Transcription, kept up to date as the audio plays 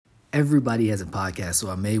Everybody has a podcast, so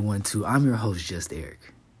I made one too. I'm your host, Just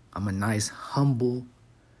Eric. I'm a nice, humble,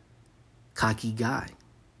 cocky guy.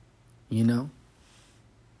 You know?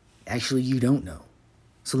 Actually, you don't know.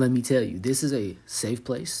 So let me tell you, this is a safe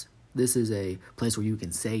place. This is a place where you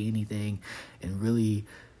can say anything and really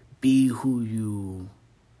be who you...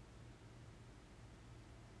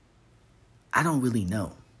 I don't really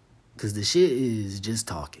know. Because the shit is just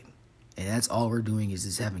talking. And that's all we're doing is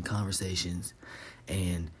just having conversations.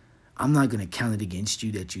 And I'm not going to count it against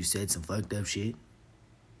you that you said some fucked up shit.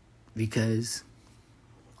 Because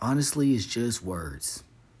honestly, it's just words.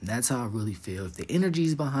 And that's how I really feel. If the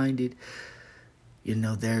energy's behind it, you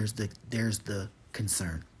know, there's the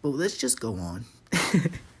concern. But let's just go on.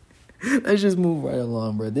 Let's just move right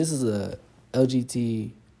along, bro. This is a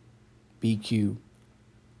LGBTQ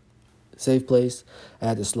safe place. I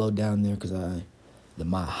had to slow down there because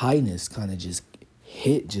my highness kind of just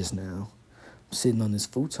hit just now. I'm sitting on this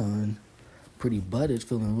futon, pretty buttered,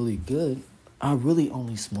 feeling really good. I really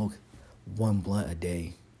only smoke one blunt a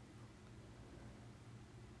day.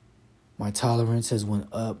 My tolerance has went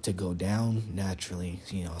up to go down naturally,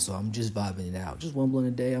 so I'm just vibing it out. Just one blunt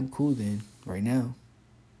a day, I'm cool then, right now.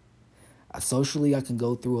 Socially, I can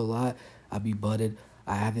go through a lot. I be butted.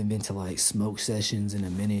 I haven't been to, smoke sessions in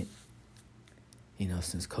a minute.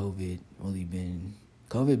 Since COVID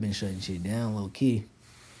been shutting shit down low key.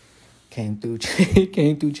 Came through,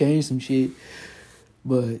 changed some shit.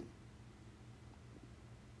 But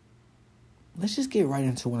let's just get right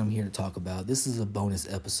into what I'm here to talk about. This is a bonus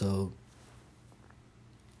episode.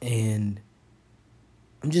 And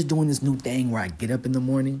I'm just doing this new thing where I get up in the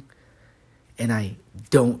morning and I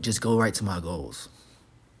don't just go right to my goals.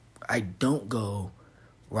 I don't go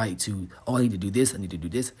right to, I need to do this, I need to do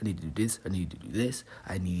this, I need to do this, I need to do this,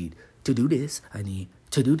 I need to do this, I need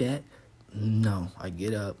to do that. No, I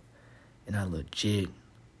get up and I legit,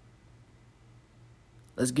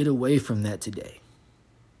 let's get away from that today.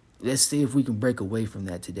 Let's see if we can break away from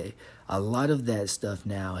that today. A lot of that stuff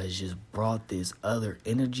now has just brought this other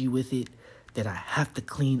energy with it that I have to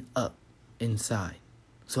clean up inside.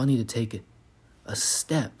 So I need to take a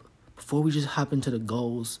step before we just hop into the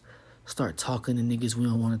goals. Start talking to niggas we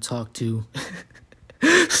don't want to talk to.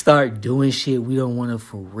 Start doing shit we don't want to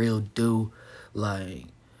for real do.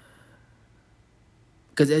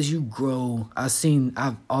 Because as you grow,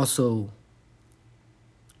 I've also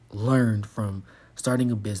learned from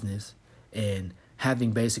starting a business and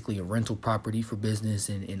having basically a rental property for business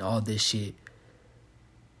and all this shit.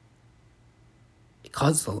 It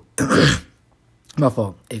costs my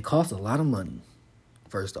fault. It costs a lot of money,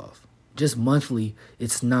 first off. Just monthly,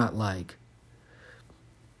 it's not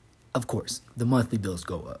of course, the monthly bills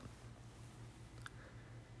go up.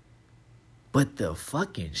 But the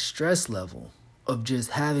fucking stress level of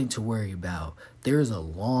just having to worry about, there's a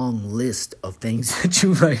long list of things that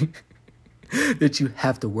you that you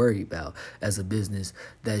have to worry about as a business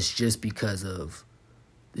that's just because of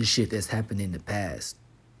the shit that's happened in the past.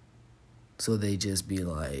 So they just be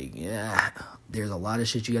there's a lot of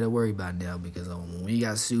shit you got to worry about now because when we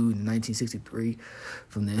got sued in 1963,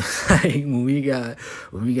 from the when we got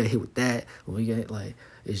hit with that, when we got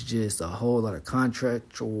it's just a whole lot of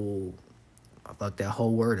contractual. I fucked that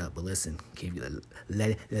whole word up, but listen, keep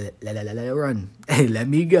let it run. Hey, let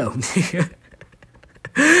me go.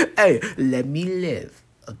 Hey, let me live.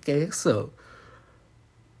 Okay, so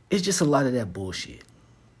it's just a lot of that bullshit.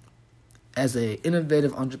 As an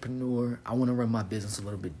innovative entrepreneur, I want to run my business a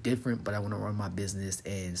little bit different, but I want to run my business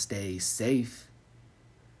and stay safe,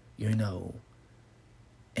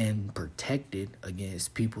 and protected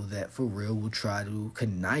against people that for real will try to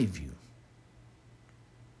connive you.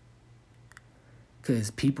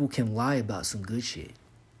 Because people can lie about some good shit.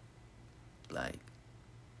 I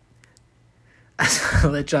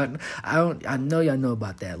know y'all know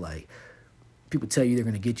about that, people tell you they're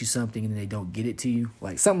going to get you something and then they don't get it to you.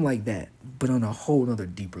 Something like that. But on a whole nother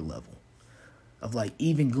deeper level. Of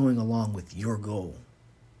even going along with your goal.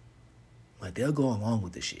 They'll go along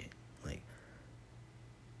with the shit.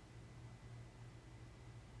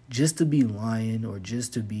 Just to be lying or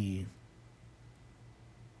just to be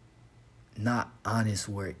not honest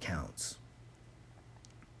where it counts.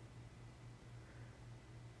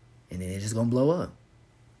 And then it's just going to blow up.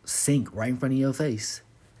 Sink right in front of your face.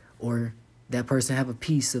 Or that person have a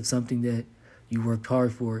piece of something that you worked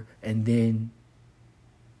hard for and then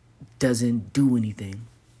doesn't do anything.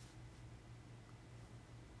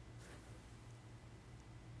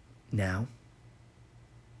 Now,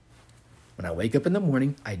 when I wake up in the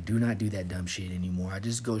morning, I do not do that dumb shit anymore. I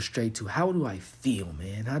just go straight to, how do I feel,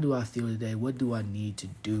 man? How do I feel today? What do I need to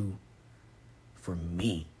do for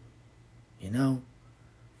me?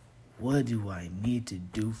 what do I need to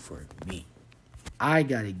do for me? I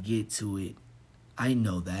gotta get to it. I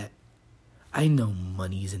know that. I know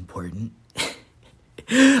money is important.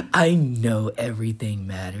 I know everything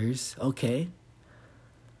matters, okay?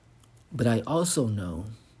 But I also know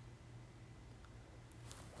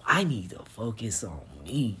I need to focus on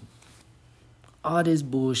me. All this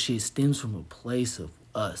bullshit stems from a place of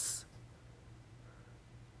us.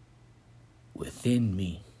 Within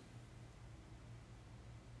me.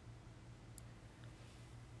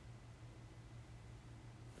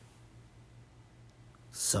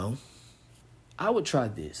 So, I would try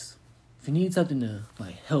this. If you need something to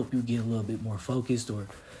help you get a little bit more focused or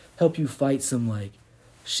help you fight some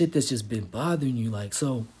shit that's just been bothering you,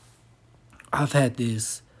 so I've had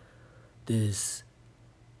this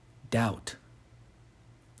doubt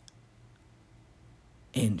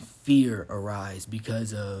and fear arise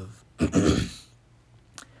because of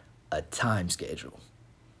a time schedule.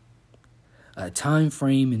 A time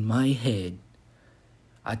frame in my head.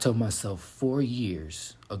 I told myself 4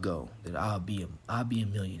 years ago that I'll be a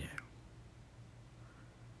millionaire.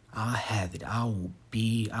 I'll have it. I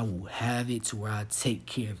will have it to where I take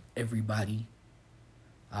care of everybody.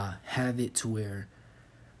 I'll have it to where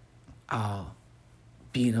I'll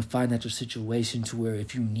be in a financial situation to where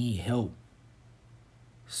if you need help,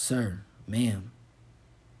 sir, ma'am,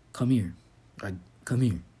 come here. Come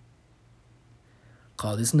here.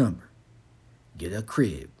 Call this number. Get a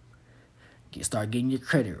crib. Start getting your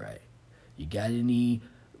credit right. You got any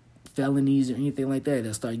felonies or anything like that?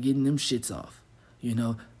 Let's start getting them shits off.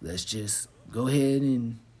 Let's just go ahead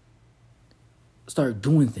and start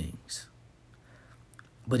doing things.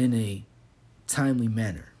 But in a timely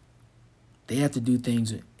manner. They have to do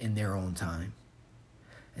things in their own time.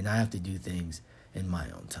 And I have to do things in my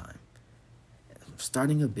own time.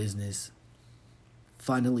 Starting a business,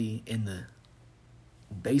 finally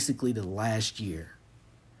basically the last year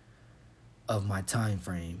of my time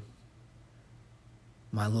frame,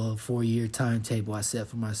 my little 4-year timetable I set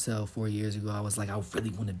for myself 4 years ago, I was like, I really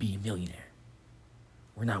want to be a millionaire.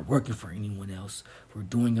 We're not working for anyone else. We're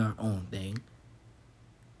doing our own thing.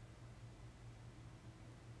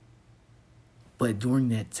 But during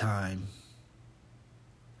that time,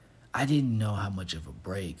 I didn't know how much of a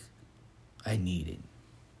break I needed.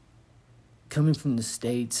 Coming from the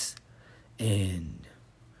States and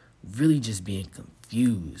really just being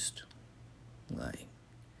confused.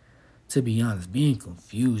 To be honest, being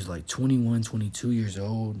confused, 21, 22 years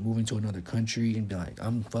old, moving to another country and be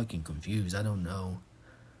I'm fucking confused. I don't know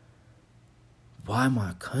why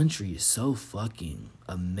my country is so fucking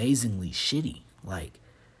amazingly shitty.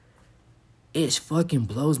 It fucking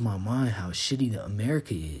blows my mind how shitty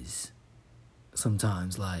America is.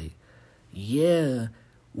 Sometimes, yeah,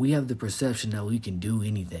 we have the perception that we can do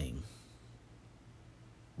anything.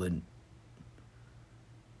 But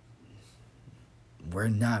we're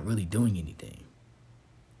not really doing anything.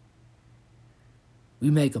 We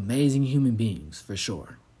make amazing human beings, for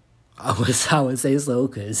sure. I would say so,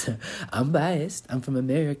 because I'm biased. I'm from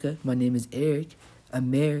America. My name is Eric.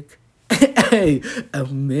 Americ. Hey,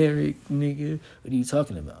 Americ, nigga. What are you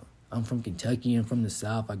talking about? I'm from Kentucky. I'm from the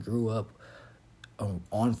South. I grew up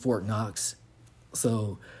on Fort Knox.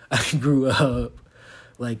 So I grew up,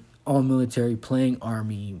 all military, playing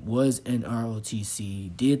Army, was in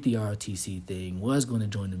ROTC, did the ROTC thing, was going to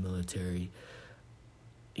join the military.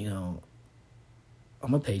 I'm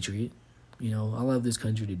a patriot. I love this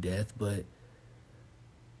country to death, but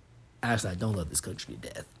actually I don't love this country to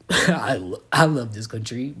death. I love this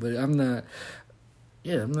country, but I'm not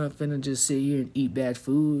finna just sit here and eat bad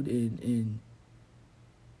food and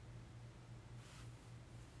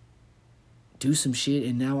do some shit,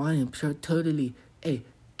 and now I am totally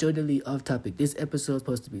off topic. This episode is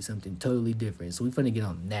supposed to be something totally different, so we finna get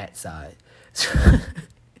on that side.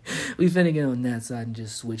 We finna get on that side and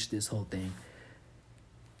just switch this whole thing.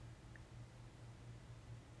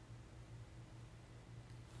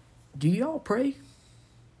 Do y'all pray?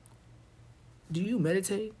 Do you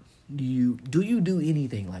meditate? Do you do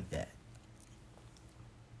anything like that?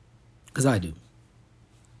 Because I do.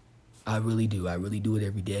 I really do. I really do it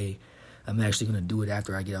every day. I'm actually going to do it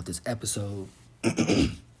after I get off this episode.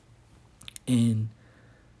 And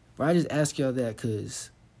I just ask y'all that because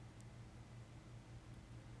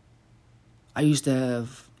I still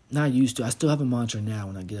have a mantra now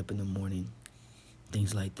when I get up in the morning.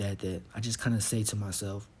 Things like that I just kind of say to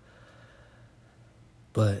myself.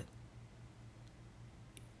 But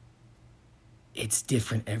it's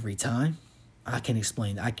different every time. I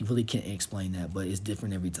really can't explain that, but it's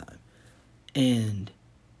different every time. And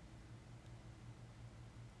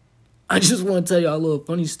I just want to tell y'all a little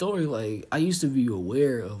funny story. Like, I used to be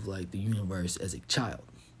aware of, like, the universe as a child.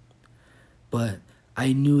 But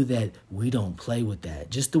I knew that we don't play with that.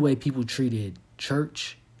 Just the way people treated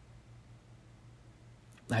church.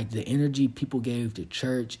 Like, the energy people gave to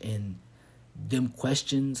church and them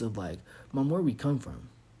questions of, like, Mom, where we come from?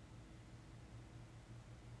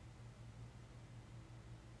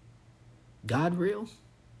 God real?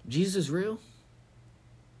 Jesus real?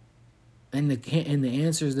 And the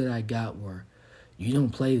answers that I got were, you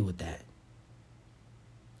don't play with that.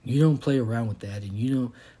 You don't play around with that. And you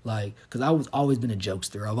don't, like, because I was always been a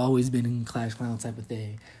jokester. I've always been in class clown type of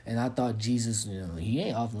thing. And I thought Jesus, he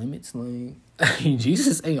ain't off limits. Like,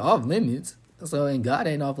 Jesus ain't off limits. So, and God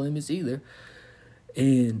ain't off limits either.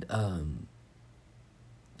 And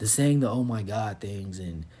the saying the oh my God things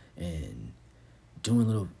and doing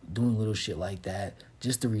little shit like that,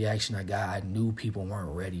 just the reaction I got, I knew people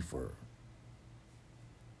weren't ready for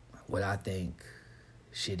what I think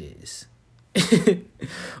shit is.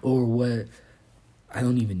 Or what I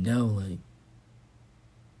don't even know, like.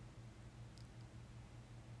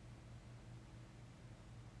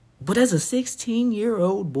 But as a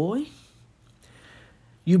 16-year-old boy,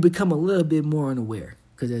 you become a little bit more unaware.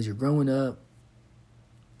 Because as you're growing up,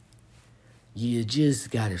 you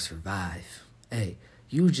just gotta survive. Hey,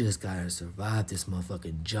 you just gotta survive this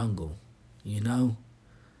motherfucking jungle, you know?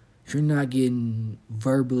 If you're not getting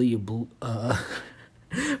verbally abused,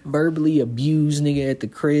 nigga, at the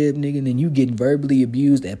crib, nigga, then you getting verbally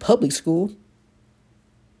abused at public school.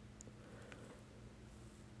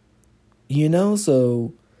 You know,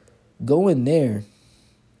 so going there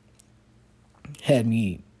had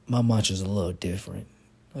my mantras a little different.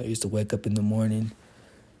 I used to wake up in the morning,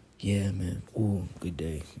 yeah, man, ooh, good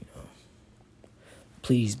day,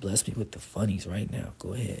 Please bless me with the funnies right now.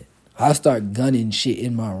 Go ahead. I start gunning shit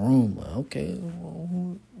in my room. Okay,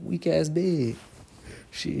 weak ass bed.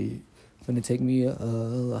 Shit. Finna take me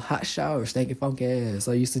a hot shower, stinking funk ass.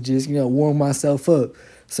 I used to just, warm myself up.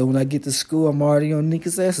 So when I get to school, I'm already on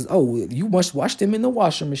niggas' asses. Oh, you must wash them in the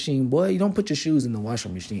washing machine, boy. You don't put your shoes in the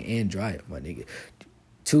washing machine and dry it, my nigga.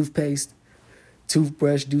 Toothpaste,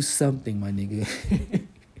 toothbrush, do something, my nigga.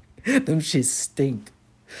 Them shits stink.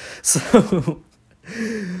 So,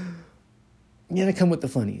 they come with the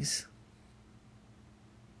funnies.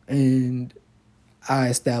 And I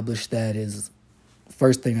established that as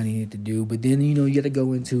first thing I needed to do. But then, you got to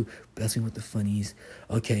go into, bless me with the funnies.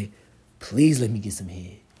 Okay, please let me get some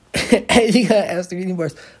head. And you got to ask the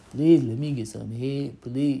universe, please let me get some head,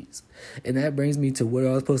 please. And that brings me to what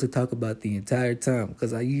I was supposed to talk about the entire time.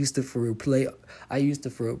 Because I used to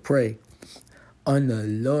pray on the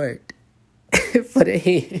Lord for the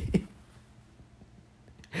head.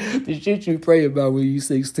 The shit you pray about when you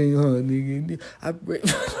 16, huh, nigga? I pray.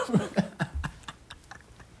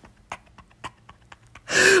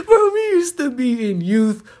 Bro, we used to be in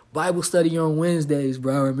youth Bible study on Wednesdays,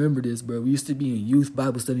 bro. I remember this, bro. We used to be in youth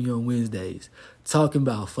Bible study on Wednesdays, talking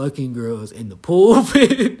about fucking girls in the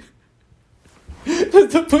pulpit.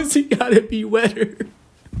 The pussy gotta be wetter.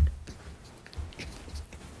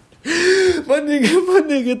 My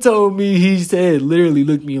nigga told me, he said, literally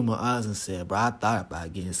looked me in my eyes and said, bro, I thought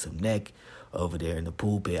about getting some neck over there in the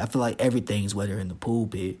pulpit. I feel like everything's wetter in the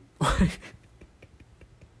pulpit.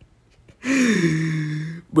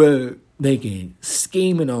 But making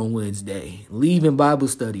scheming on Wednesday, leaving Bible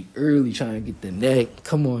study early, trying to get the neck.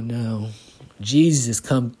 Come on now. Jesus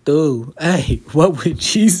come through. Hey, what would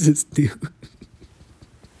Jesus do?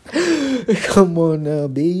 Come on now,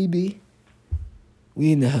 baby.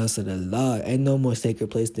 We in the house of the Lord. Ain't no more sacred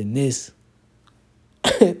place than this.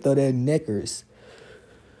 Throw that neckers.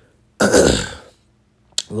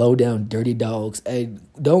 Low down dirty dogs. Hey,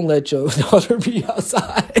 don't let your daughter be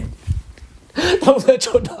outside. Don't let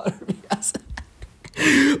your daughter be outside.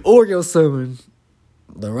 Or your son.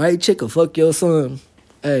 The right chick will fuck your son.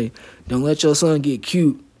 Hey, don't let your son get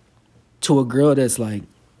cute to a girl that's like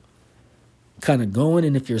kind of going.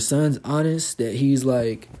 And if your son's honest, that he's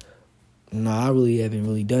like, no, I really haven't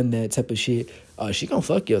really done that type of shit. She gonna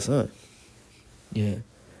fuck your son. Yeah.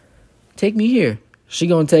 Take me here. She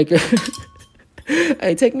gonna take her.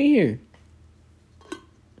 Hey, take me here.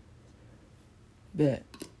 Bet.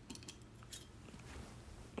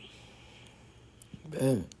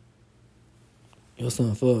 Your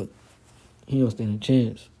son fuck. He don't stand a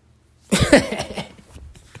chance.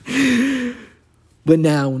 But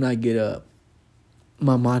now when I get up,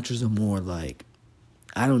 my mantras are more like,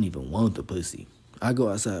 I don't even want the pussy. I go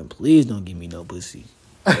outside, please don't give me no pussy.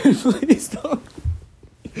 Please don't.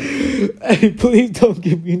 Hey, please don't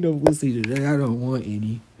give me no pussy today. I don't want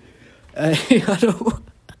any. Hey, I don't.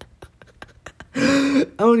 I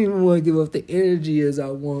don't even want to give up the energy as I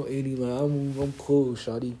want any. Like, I'm cool,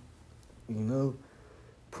 shawty. You know?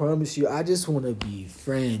 Promise you, I just want to be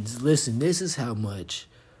friends. Listen, this is how much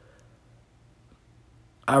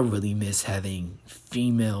I really miss having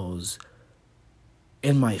females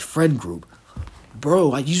in my friend group.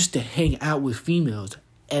 Bro, I used to hang out with females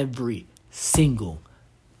every single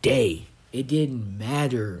day. It didn't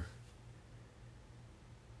matter.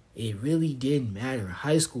 It really didn't matter.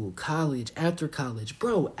 High school, college, after college.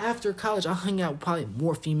 Bro, after college, I hung out with probably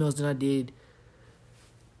more females than I did.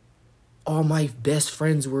 All my best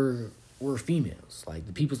friends were females. Like,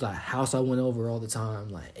 the people's like house I went over all the time,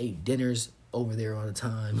 like ate dinners over there all the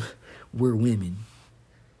time, were women.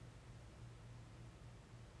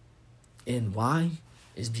 And why?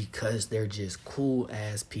 Is because they're just cool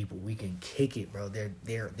ass people. We can kick it, bro.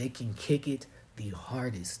 They can kick it the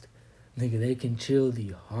hardest. Nigga, they can chill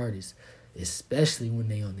the hardest. Especially when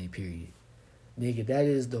they on their period. Nigga, that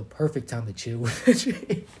is the perfect time to chill with that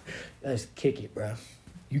shit. Let's kick it, bro.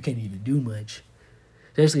 You can't even do much.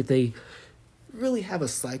 Especially if they really have a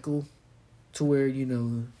cycle to where, you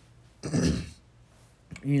know,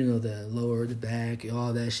 the lower, the back,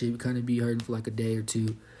 all that shit kind of be hurting for like a day or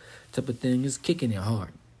two type of thing. Is kicking it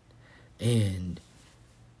hard. And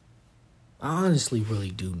I honestly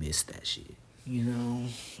really do miss that shit. You know,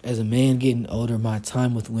 as a man getting older, my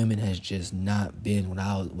time with women has just not been what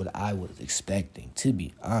I was expecting, to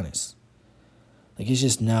be honest. Like, it's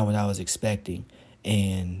just not what I was expecting.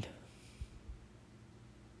 And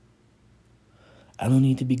I don't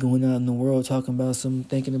need to be going out in the world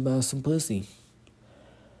thinking about some pussy.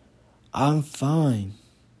 I'm fine.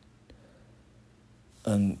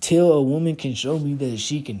 Until a woman can show me that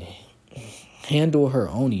she can handle her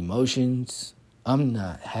own emotions, I'm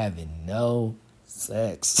not having no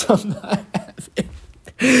sex.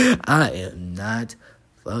 I am not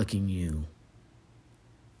fucking you.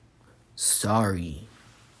 Sorry.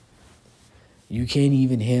 You can't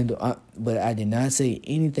even handle... but I did not say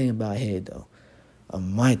anything about head, though. I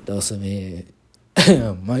might throw some head.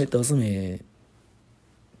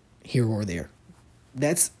 Here or there.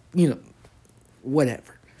 That's,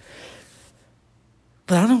 whatever.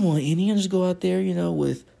 But I don't want any. I just go out there,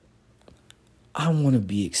 with... I want to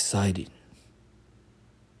be excited.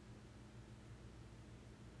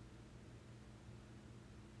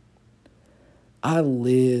 I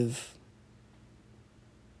live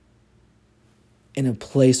in a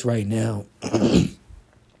place right now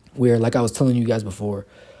where, like I was telling you guys before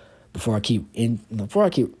I keep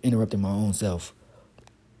interrupting my own self,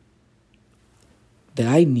 that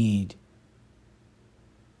I needed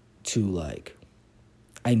to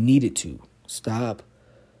stop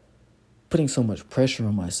putting so much pressure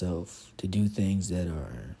on myself to do things that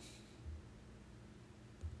are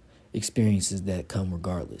experiences that come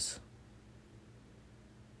regardless.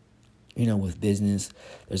 With business,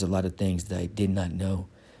 there's a lot of things that I did not know,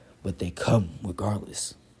 but they come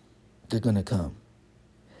regardless. They're going to come.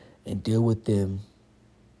 And deal with them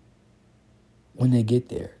when they get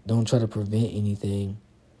there. Don't try to prevent anything.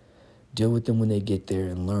 Deal with them when they get there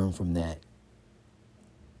and learn from that.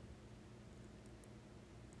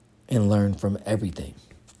 And learn from everything.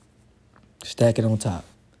 Stack it on top.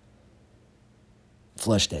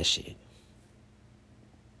 Flush that shit.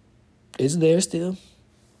 It's there still.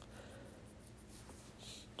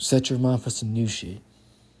 Set your mind for some new shit.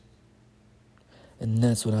 And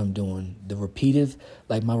that's what I'm doing.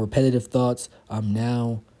 My repetitive thoughts, I'm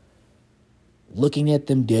now looking at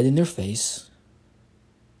them dead in their face.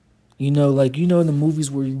 In the movies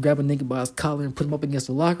where you grab a nigga by his collar and put him up against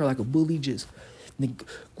the locker like a bully, just, nigga,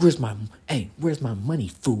 where's my money,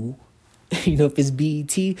 fool? If it's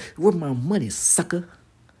BET, where's my money, sucker?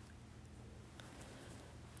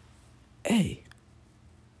 Hey,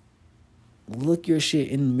 look your shit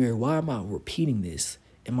in the mirror. Why am I repeating this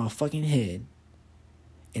in my fucking head?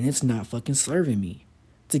 And it's not fucking serving me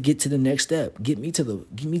to get to the next step. Get me to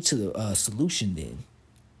the solution then.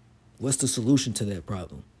 What's the solution to that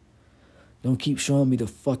problem? Don't keep showing me the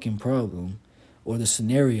fucking problem or the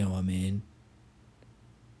scenario I'm in.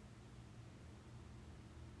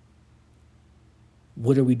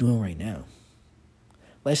 What are we doing right now?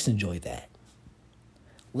 Let's enjoy that.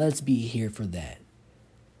 Let's be here for that.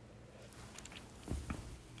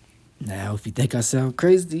 Now, if you think I sound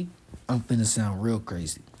crazy, I'm finna sound real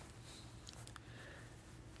crazy.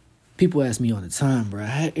 People ask me all the time, bro,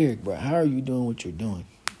 Eric, bro, how are you doing what you're doing?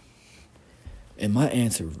 And my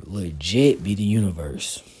answer legit be the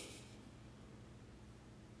universe.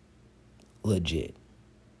 Legit.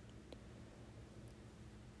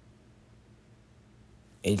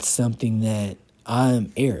 It's something that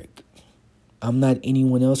I'm Eric. I'm not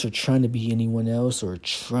anyone else or trying to be anyone else or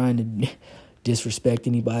trying to disrespect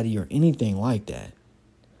anybody or anything like that.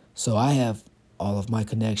 So I have all of my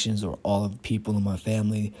connections or all of the people in my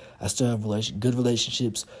family. I still have good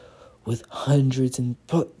relationships with hundreds and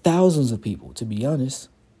thousands of people, to be honest.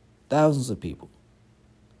 Thousands of people.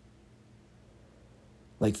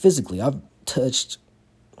 Like physically, I've touched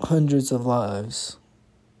hundreds of lives,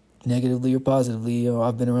 negatively or positively.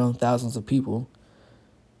 I've been around thousands of people.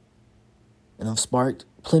 And I've sparked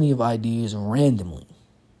plenty of ideas randomly.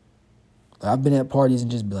 I've been at parties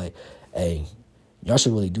and just be like, hey, y'all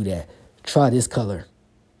should really do that. Try this color.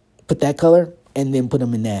 Put that color and then put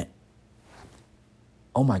them in that.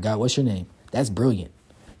 Oh my God, what's your name? That's brilliant.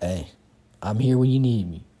 Hey, I'm here when you need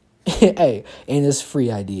me. Hey, and it's a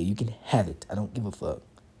free idea. You can have it. I don't give a fuck.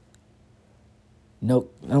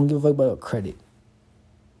 Nope, I don't give a fuck about credit.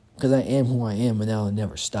 Because I am who I am and that'll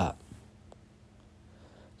never stop.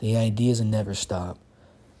 The ideas will never stop.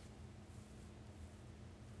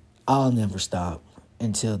 I'll never stop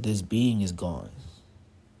until this being is gone.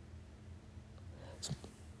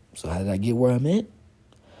 So how did I get where I'm at?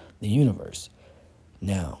 The universe.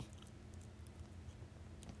 Now,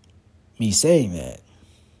 me saying that,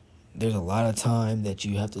 there's a lot of time that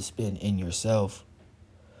you have to spend in yourself.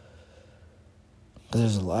 Because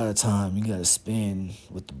there's a lot of time you got to spend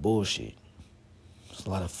with the bullshit. There's a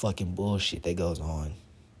lot of fucking bullshit that goes on.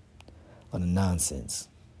 A lot of nonsense.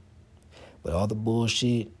 But all the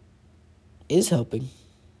bullshit is helping.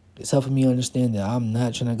 It's helping me understand that I'm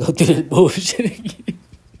not trying to go through this bullshit again.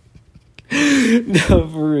 No,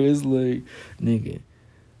 for real, it's like, nigga,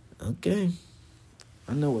 okay,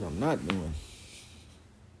 I know what I'm not doing.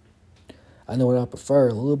 I know what I prefer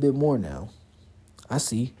a little bit more now. I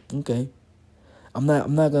see, okay. I'm not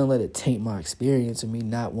gonna let it taint my experience and me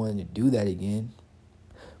not wanting to do that again.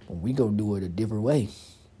 But we gonna do it a different way.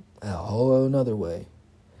 A whole another way.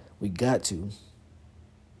 We got to.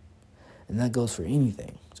 And that goes for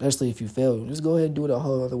anything. Especially if you fail, just go ahead and do it a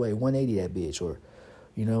whole other way. 180 that bitch, or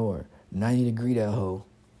 90 degree that hoe.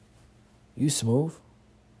 You smooth.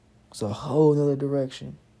 It's a whole other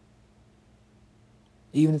direction.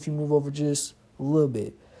 Even if you move over just a little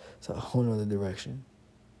bit, it's a whole other direction.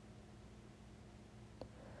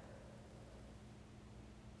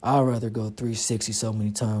 I'd rather go 360 so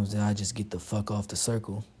many times than I just get the fuck off the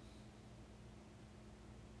circle.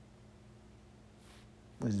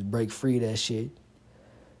 Just break free of that shit.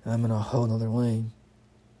 I'm in a whole nother lane.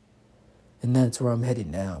 And that's where I'm headed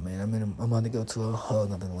now, man. I'm about to go to a whole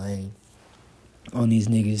nother lane on these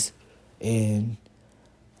niggas. And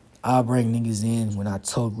I'll bring niggas in when I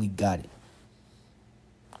totally got it.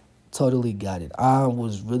 Totally got it. I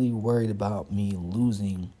was really worried about me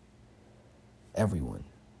losing everyone.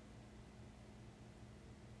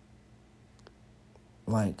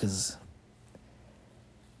 Like, because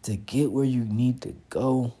to get where you need to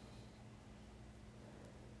go,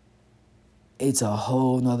 it's a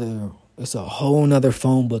whole nother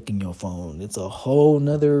phone book in your phone. It's a whole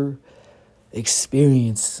nother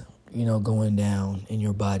experience, going down in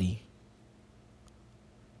your body.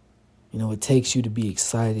 It takes you to be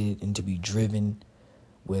excited and to be driven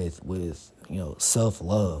with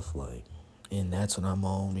self-love. Like, and that's what I'm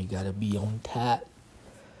on. We got to be on top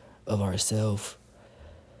of ourselves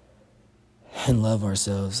and love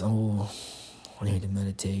ourselves. I need to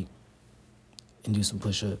meditate and do some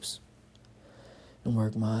push-ups and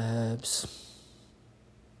work my abs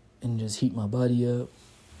and just heat my body up.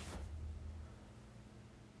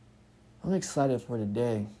 I'm excited for the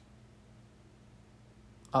day.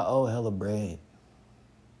 I owe hella bread.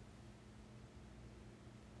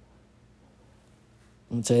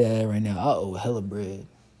 I'm gonna tell you that right now. I owe hella bread.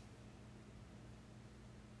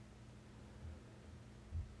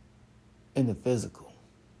 In the physical.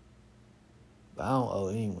 But I don't owe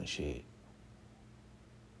anyone shit.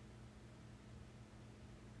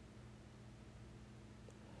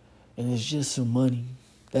 And it's just some money.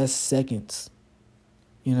 That's seconds.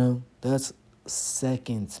 That's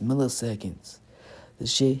seconds, milliseconds. The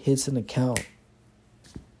shit hits an account.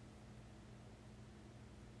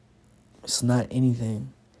 It's not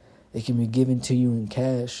anything. It can be given to you in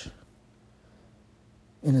cash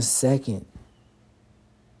in a second.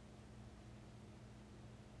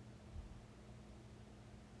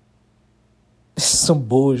 Some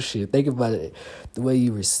bullshit. Think about it. The way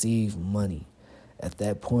you receive money at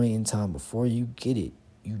that point in time before you get it,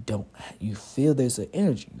 you feel there's an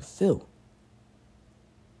energy. You feel.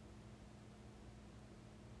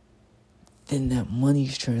 Then that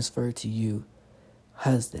money's transferred to you.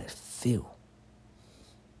 How does that feel?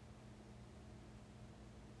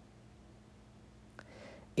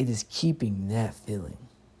 It is keeping that feeling.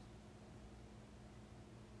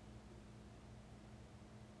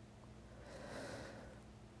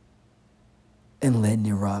 and letting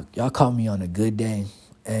it rock. Y'all caught me on a good day.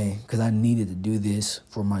 Hey, because I needed to do this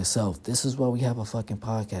for myself. This is why we have a fucking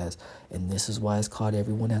podcast. And this is why it's called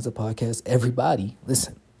Everyone Has a Podcast. Everybody,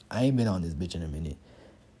 listen, I ain't been on this bitch in a minute.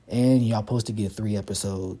 And y'all supposed to get 3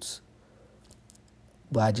 episodes.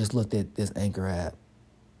 But I just looked at this Anchor app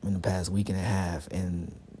in the past week and a half,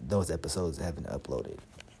 and those episodes haven't uploaded.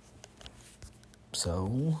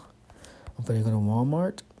 So, I'm gonna go to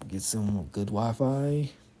Walmart, get some good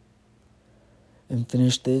Wi-Fi, and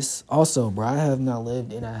finish this. Also, bro, I have not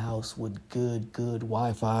lived in a house with good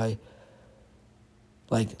Wi-Fi.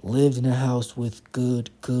 Like, lived in a house with good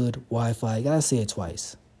Wi-Fi. I gotta say it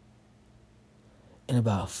twice. In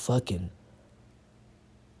about fucking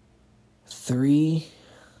 3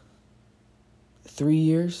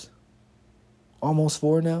 years. Almost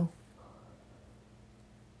 4 now.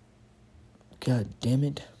 God damn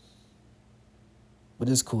it. But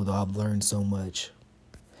it's cool though. I've learned so much.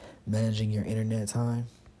 Managing your internet time.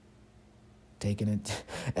 Taking it.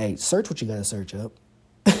 Hey, search what you gotta search up.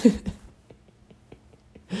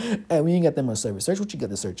 Hey, we ain't got that much service. Search what you got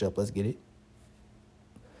to search up. Let's get it.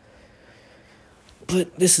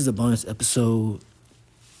 But this is a bonus episode.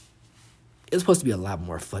 It's supposed to be a lot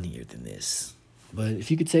more funnier than this. But if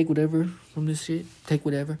you could take whatever from this shit, take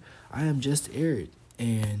whatever. I am just Eric.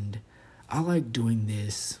 And I like doing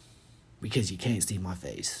this because you can't see my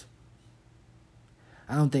face.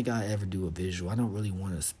 I don't think I ever do a visual. I don't really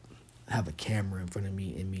want to have a camera in front of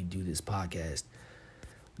me and me do this podcast.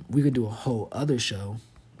 We could do a whole other show,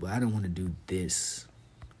 but I don't want to do this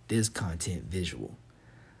content visual.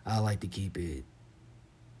 I like to keep it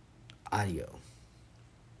audio.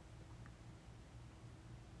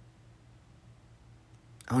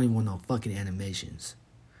 I don't even want no fucking animations.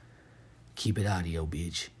 Keep it audio,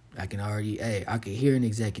 bitch. I can hear an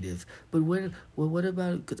executive. But what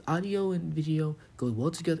about, because audio and video go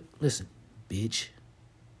well together. Listen, bitch.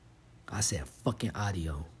 I said fucking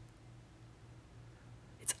audio.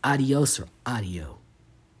 It's adios or audio.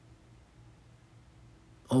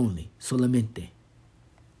 Only. Solamente.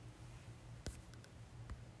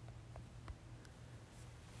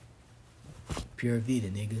 Pure Vida,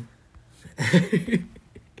 nigga.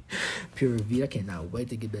 Pure Vida. I cannot wait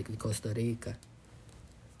to get back to Costa Rica.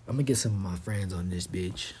 I'm gonna get some of my friends on this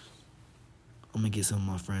bitch. And we're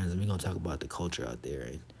gonna talk about the culture out there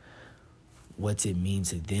and what's it mean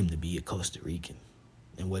to them to be a Costa Rican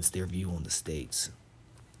and what's their view on the States.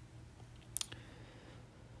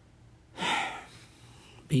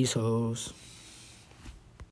 Peace, hoes.